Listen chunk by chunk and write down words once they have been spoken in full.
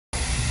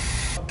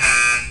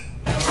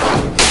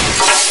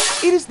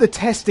It is the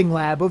testing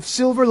lab of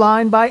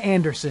Silverline by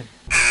Anderson,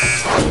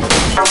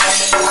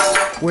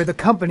 where the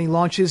company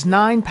launches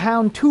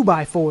 9-pound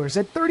 2x4s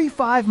at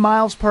 35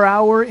 miles per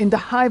hour into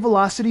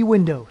high-velocity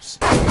windows.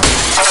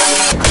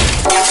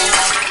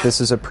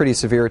 This is a pretty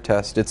severe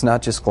test. It's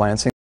not just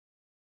glancing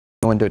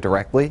the window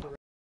directly.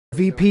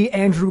 VP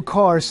Andrew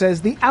Carr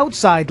says the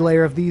outside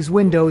layer of these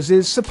windows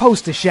is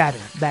supposed to shatter.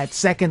 That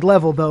second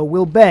level, though,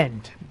 will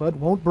bend, but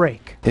won't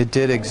break. It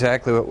did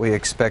exactly what we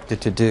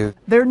expected to do.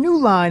 Their new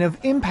line of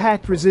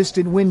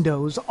impact-resistant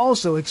windows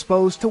also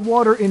exposed to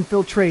water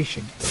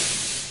infiltration,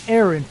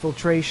 air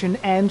infiltration,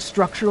 and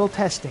structural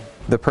testing.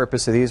 The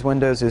purpose of these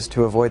windows is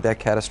to avoid that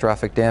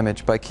catastrophic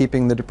damage. By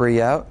keeping the debris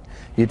out,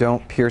 you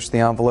don't pierce the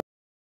envelope.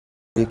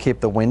 You keep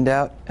the wind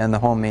out, and the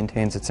home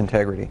maintains its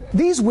integrity.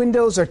 These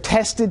windows are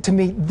tested to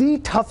meet the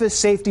toughest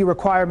safety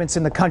requirements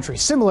in the country,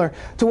 similar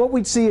to what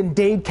we'd see in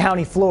Dade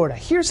County, Florida.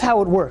 Here's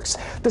how it works.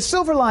 The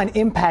Silverline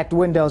impact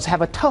windows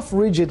have a tough,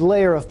 rigid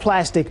layer of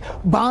plastic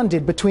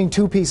bonded between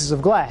two pieces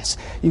of glass.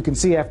 You can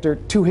see after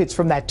 2 hits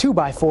from that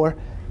 2x4,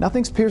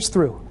 nothing's pierced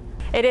through.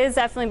 It is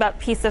definitely about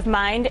peace of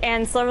mind,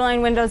 and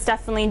Silverline windows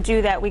definitely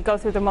do that. We go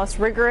through the most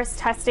rigorous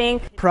testing.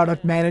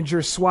 Product manager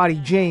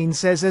Swati Jain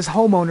says as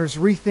homeowners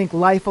rethink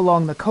life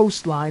along the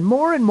coastline,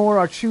 more and more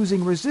are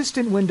choosing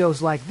resistant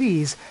windows like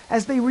these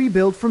as they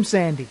rebuild from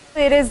Sandy.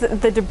 It is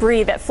the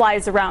debris that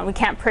flies around. We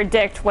can't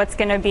predict what's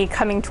going to be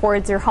coming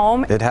towards your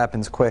home. It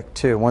happens quick,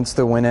 too. Once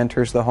the wind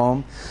enters the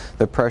home,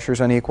 the pressure's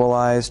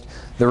unequalized,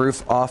 the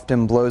roof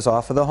often blows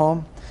off of the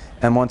home,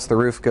 and once the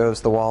roof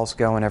goes, the walls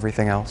go and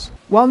everything else.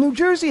 While New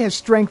Jersey has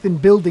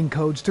strengthened building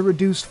codes to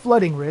reduce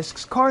flooding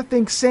risks, Carr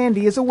thinks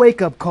Sandy is a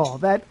wake-up call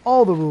that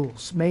all the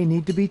rules may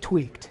need to be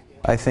tweaked.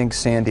 I think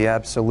Sandy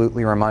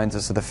absolutely reminds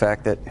us of the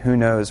fact that who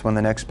knows when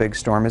the next big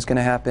storm is going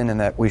to happen,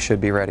 and that we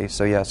should be ready.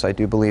 So yes, I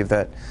do believe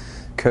that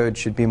code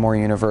should be more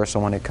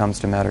universal when it comes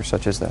to matters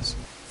such as this.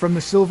 From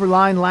the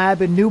Silverline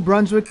Lab in New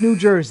Brunswick, New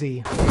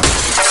Jersey,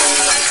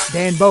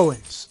 Dan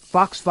Bowens,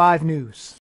 Fox 5 News.